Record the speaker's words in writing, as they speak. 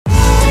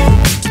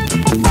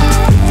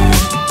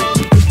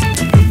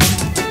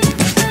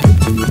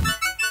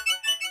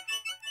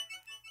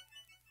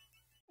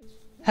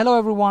Hello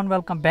everyone,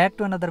 welcome back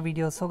to another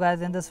video. So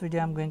guys, in this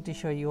video I'm going to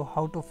show you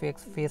how to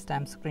fix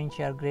FaceTime screen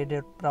share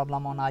graded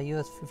problem on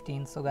iOS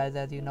 15. So guys,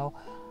 as you know,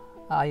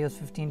 iOS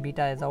 15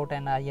 beta is out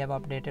and I have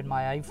updated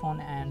my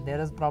iPhone and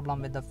there is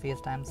problem with the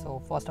FaceTime. So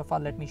first of all,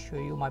 let me show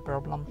you my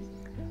problem,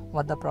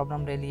 what the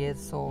problem really is.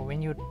 So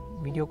when you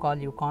video call,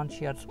 you can't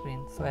share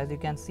screen. So as you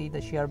can see,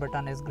 the share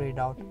button is grayed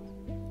out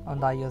on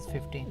the iOS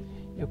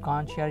 15. You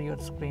can't share your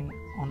screen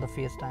on the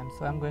FaceTime.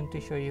 So I'm going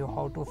to show you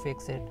how to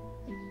fix it.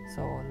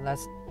 So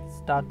let's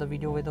start the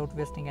video without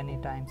wasting any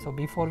time. So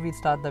before we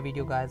start the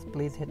video guys,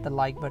 please hit the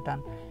like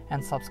button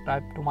and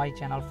subscribe to my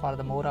channel for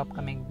the more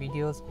upcoming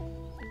videos.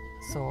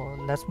 So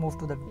let's move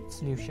to the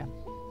solution.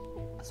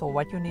 So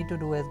what you need to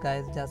do is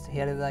guys, just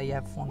here is I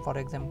have phone for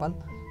example.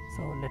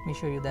 So let me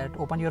show you that.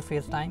 Open your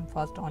FaceTime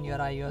first on your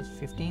iOS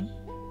 15.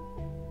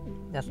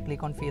 Just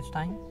click on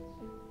FaceTime.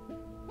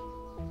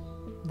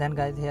 Then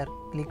guys, here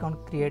click on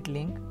create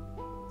link.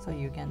 So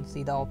you can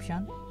see the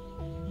option.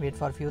 Wait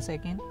for a few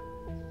seconds.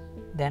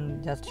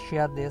 Then just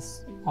share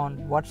this on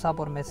WhatsApp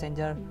or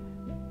Messenger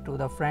to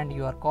the friend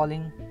you are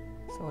calling.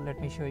 So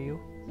let me show you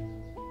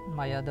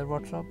my other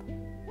WhatsApp.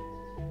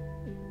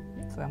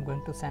 So I'm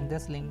going to send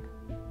this link.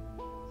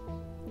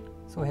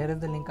 So here is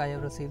the link. I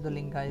have received the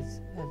link guys,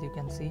 as you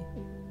can see.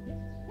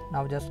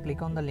 Now just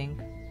click on the link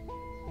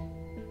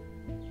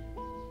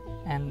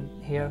and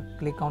here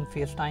click on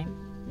FaceTime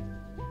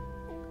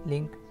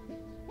link.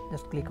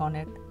 Just click on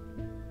it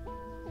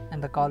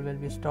and the call will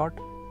be start.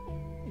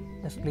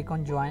 Just click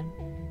on join.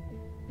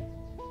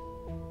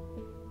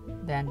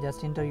 Then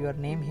just enter your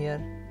name here.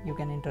 You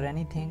can enter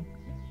anything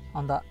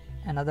on the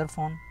another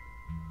phone.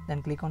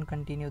 Then click on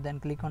continue, then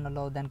click on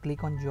allow, then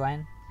click on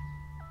join.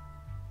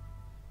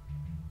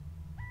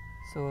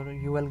 So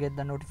you will get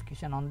the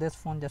notification on this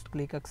phone. Just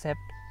click accept.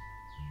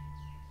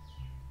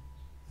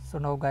 So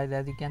now guys,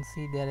 as you can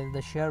see, there is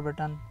the share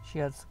button,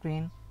 share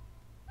screen.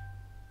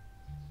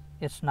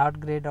 It's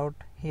not grayed out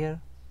here.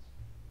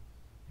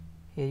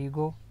 Here you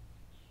go.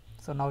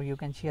 So now you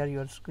can share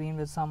your screen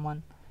with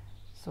someone.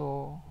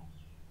 So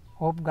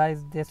hope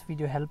guys this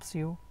video helps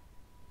you.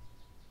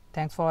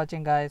 Thanks for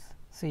watching guys.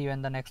 See you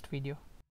in the next video.